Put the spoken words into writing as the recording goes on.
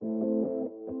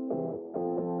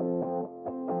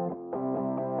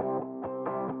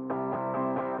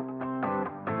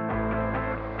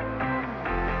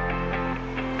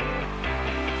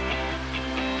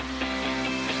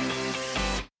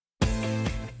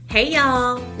Hey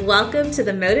y'all, welcome to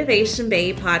the Motivation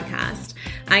Babe podcast.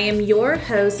 I am your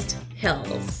host,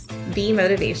 Hills, the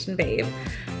Motivation Babe,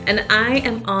 and I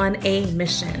am on a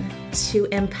mission to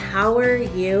empower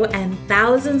you and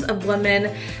thousands of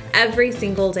women every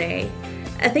single day.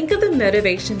 Think of the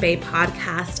Motivation Babe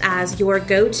podcast as your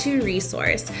go-to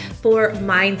resource for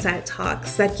mindset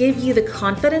talks that give you the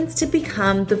confidence to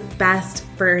become the best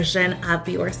version of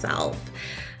yourself.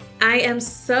 I am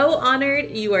so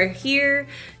honored you are here.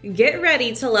 Get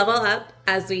ready to level up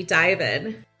as we dive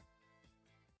in.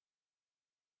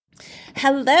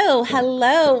 Hello.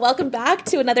 Welcome back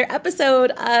to another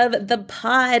episode of the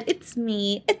pod. It's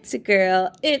me. It's a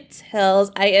girl. It's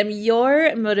Hills. I am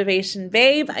your motivation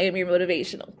babe. I am your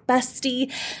motivational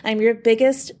bestie. I'm your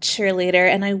biggest cheerleader,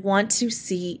 and I want to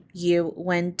see you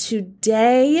win.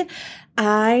 Today,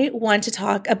 I want to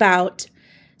talk about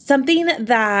something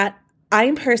that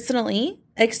I'm personally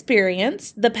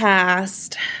experienced the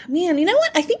past, you know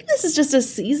what? I think this is just a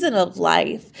season of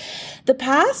life. The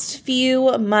past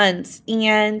few months,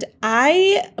 and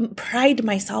I pride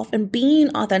myself in being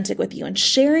authentic with you and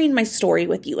sharing my story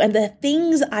with you and the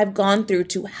things I've gone through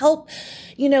to help,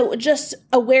 just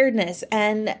awareness.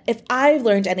 And if I've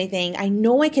learned anything, I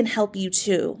know I can help you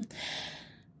too.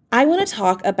 I want to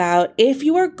talk about if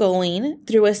you are going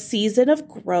through a season of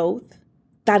growth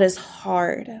that is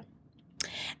hard.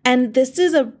 And this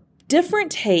is a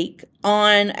different take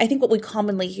on, I think, what we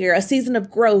commonly hear. A season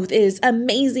of growth is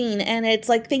amazing and it's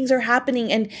like things are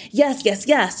happening and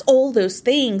yes, all those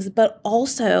things. But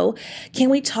also, can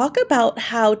we talk about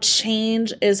how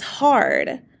change is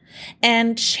hard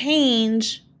and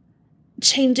changing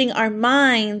our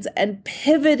minds and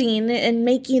pivoting and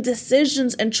making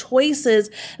decisions and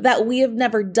choices that we have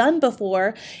never done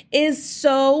before is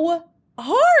so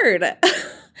hard.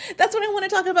 That's what I want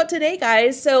to talk about today,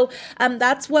 guys. So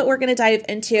that's what we're going to dive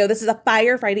into. This is a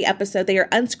Fire Friday episode. They are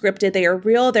unscripted. They are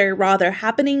real. They're raw. They're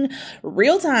happening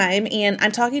real time. And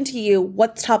I'm talking to you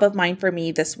what's top of mind for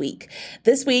me this week.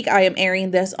 This week, I am airing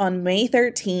this on May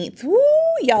 13th. Woo,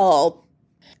 y'all.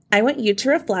 I want you to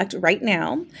reflect right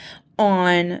now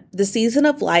on the season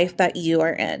of life that you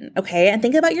are in, okay? And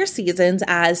think about your seasons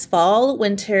as fall,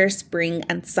 winter, spring,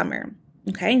 and summer,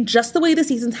 okay? Just the way the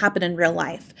seasons happen in real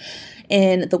life.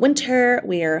 In the winter,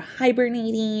 we're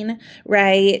hibernating,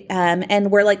 right? And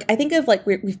we're like, I think of like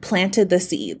we've planted the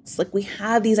seeds. Like we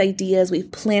have these ideas, we've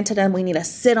planted them, we need to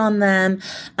sit on them.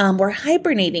 We're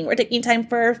hibernating, we're taking time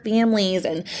for our families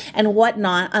and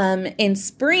whatnot. In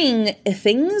spring,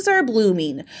 things are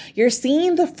blooming. You're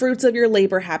seeing the fruits of your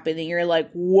labor happening. You're like,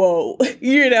 whoa,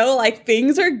 like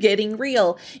things are getting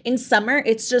real. In summer,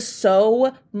 it's just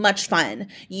so much fun.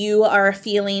 You are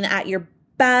feeling at your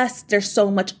best. There's so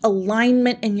much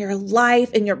alignment in your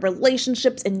life, in your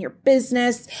relationships, in your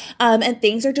business, and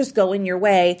things are just going your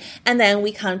way. And then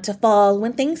we come to fall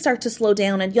when things start to slow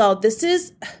down. And y'all,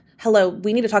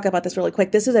 we need to talk about this really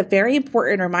quick. This is a very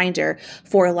important reminder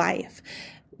for life.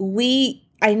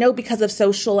 I know because of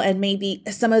social and maybe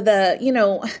some of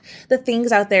the, the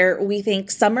things out there, we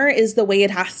think summer is the way it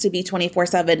has to be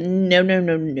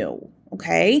 24/7. No.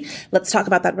 Okay. Let's talk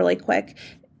about that really quick.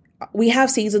 We have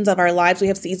seasons of our lives. We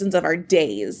have seasons of our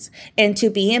days. And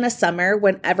to be in a summer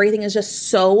when everything is just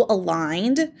so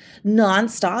aligned,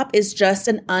 nonstop, is just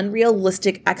an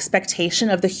unrealistic expectation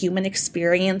of the human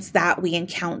experience that we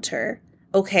encounter.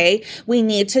 Okay. We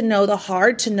need to know the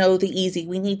hard to know the easy.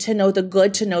 We need to know the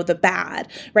good to know the bad,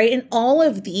 right? And all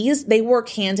of these, they work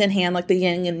hand in hand like the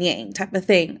yin and yang type of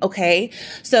thing. Okay.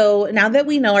 So now that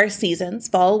we know our seasons,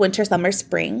 fall, winter, summer,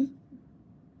 spring,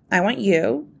 I want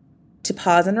you to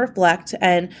pause and reflect.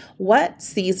 And what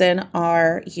season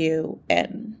are you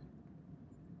in?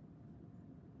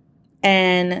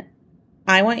 And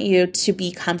I want you to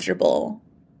be comfortable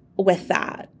with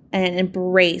that and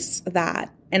embrace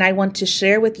that. And I want to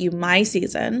share with you my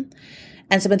season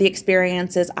and some of the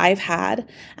experiences I've had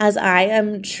as I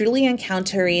am truly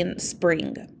encountering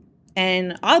spring.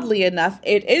 And oddly enough,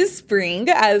 it is spring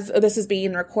as this is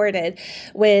being recorded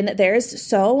when there's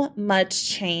so much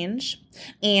change.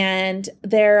 And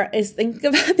there is, think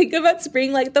about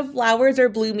spring, like the flowers are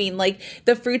blooming, like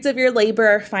the fruits of your labor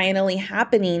are finally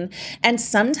happening. And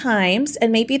sometimes,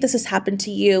 and maybe this has happened to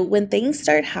you, when things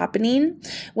start happening,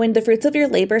 when the fruits of your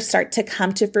labor start to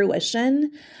come to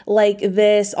fruition, like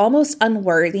this almost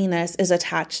unworthiness is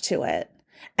attached to it.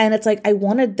 And it's like, I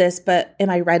wanted this, but am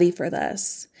I ready for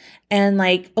this? And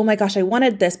like, oh my gosh, I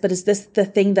wanted this, but is this the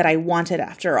thing that I wanted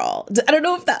after all? I don't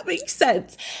know if that makes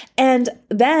sense. And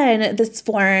then this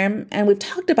form, and we've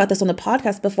talked about this on the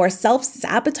podcast before,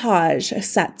 self-sabotage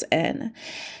sets in.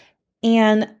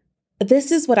 And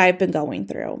this is what I've been going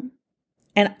through.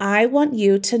 And I want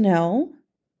you to know,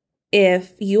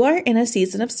 if you are in a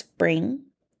season of spring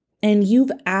and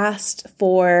you've asked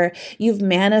for, you've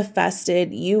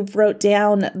manifested, you've wrote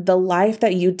down the life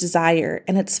that you desire,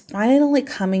 and it's finally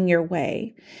coming your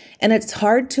way, and it's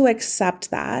hard to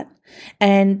accept that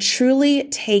and truly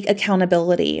take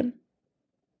accountability,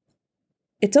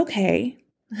 it's okay.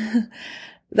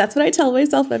 That's what I tell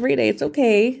myself every day. It's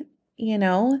okay,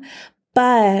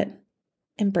 but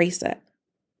embrace it.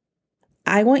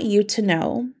 I want you to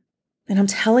know, and I'm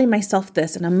telling myself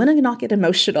this, and I'm going to not get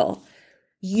emotional.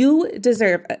 You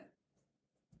deserve it.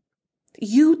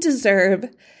 You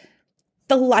deserve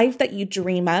the life that you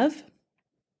dream of.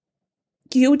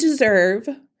 You deserve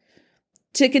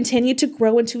to continue to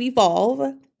grow and to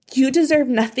evolve. You deserve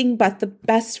nothing but the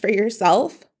best for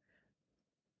yourself.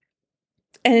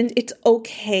 And it's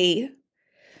okay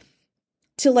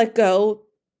to let go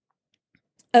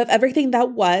of everything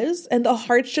that was and the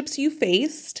hardships you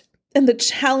faced and the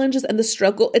challenges and the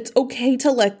struggle. It's okay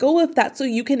to let go of that so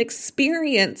you can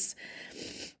experience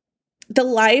the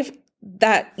life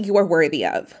that you are worthy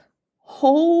of.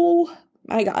 Oh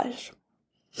my gosh.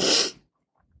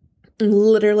 I'm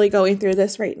literally going through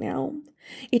this right now.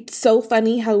 It's so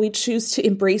funny how we choose to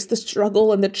embrace the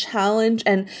struggle and the challenge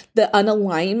and the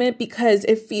unalignment because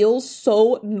it feels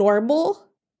so normal.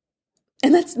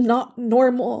 And that's not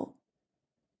normal.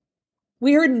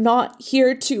 We are not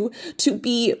here to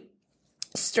be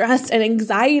stressed and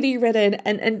anxiety ridden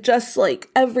and just like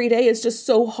every day is just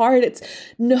so hard. It's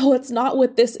not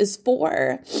what this is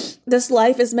for. This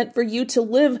life is meant for you to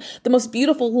live the most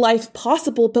beautiful life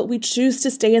possible, but we choose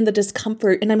to stay in the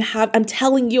discomfort. And I'm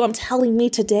telling me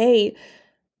today,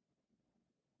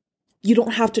 you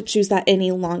don't have to choose that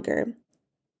any longer.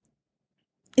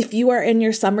 If you are in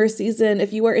your summer season,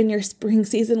 if you are in your spring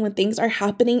season when things are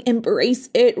happening, embrace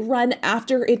it, run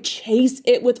after it, chase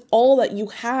it with all that you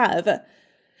have.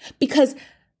 Because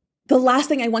the last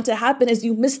thing I want to happen is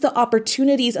you miss the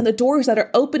opportunities and the doors that are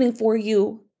opening for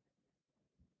you.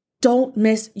 Don't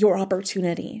miss your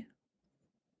opportunity.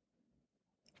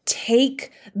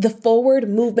 Take the forward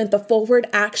movement, the forward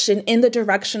action in the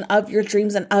direction of your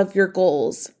dreams and of your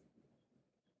goals.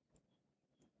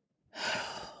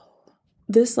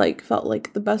 This felt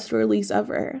like the best release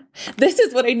ever. This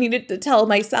is what I needed to tell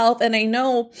myself. And I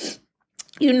know,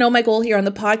 my goal here on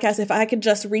the podcast, if I could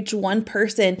just reach one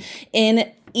person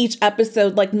in each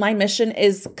episode, my mission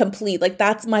is complete.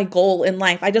 That's my goal in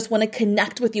life. I just want to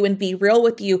connect with you and be real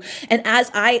with you. And as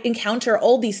I encounter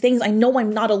all these things, I know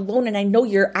I'm not alone and I know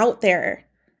you're out there.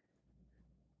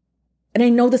 And I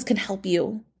know this can help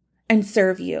you and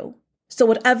serve you. So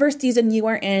whatever season you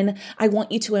are in, I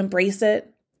want you to embrace it.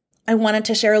 I wanted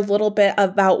to share a little bit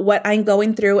about what I'm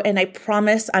going through, and I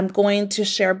promise I'm going to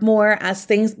share more as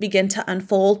things begin to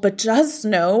unfold. But just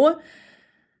know,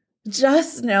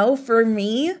 for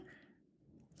me,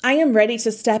 I am ready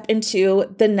to step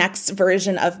into the next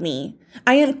version of me.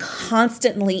 I am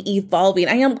constantly evolving.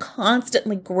 I am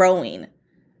constantly growing.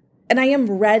 And I am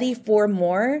ready for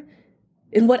more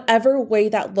in whatever way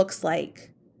that looks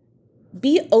like.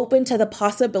 Be open to the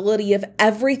possibility of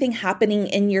everything happening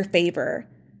in your favor.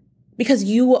 Because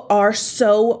you are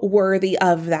so worthy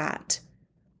of that.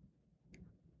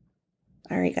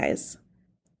 All right, guys,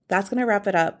 that's going to wrap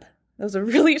it up. That was a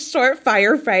really short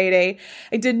Fire Friday.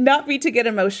 I did not mean to get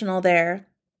emotional there,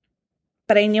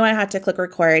 but I knew I had to click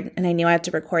record and I knew I had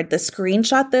to record this,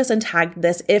 screenshot this and tag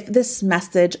this if this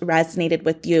message resonated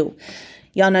with you.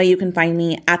 Y'all know you can find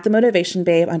me at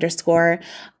 @themotivationbabe_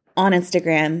 on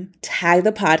Instagram. Tag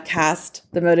the podcast,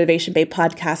 The Motivation Babe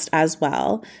Podcast as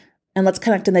well. And let's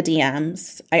connect in the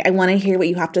DMs. I want to hear what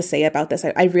you have to say about this.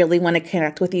 I really want to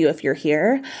connect with you if you're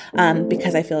here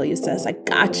because I feel you, sis. I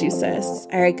got you, sis.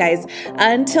 All right, guys.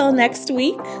 Until next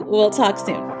week, we'll talk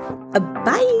soon.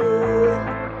 Bye.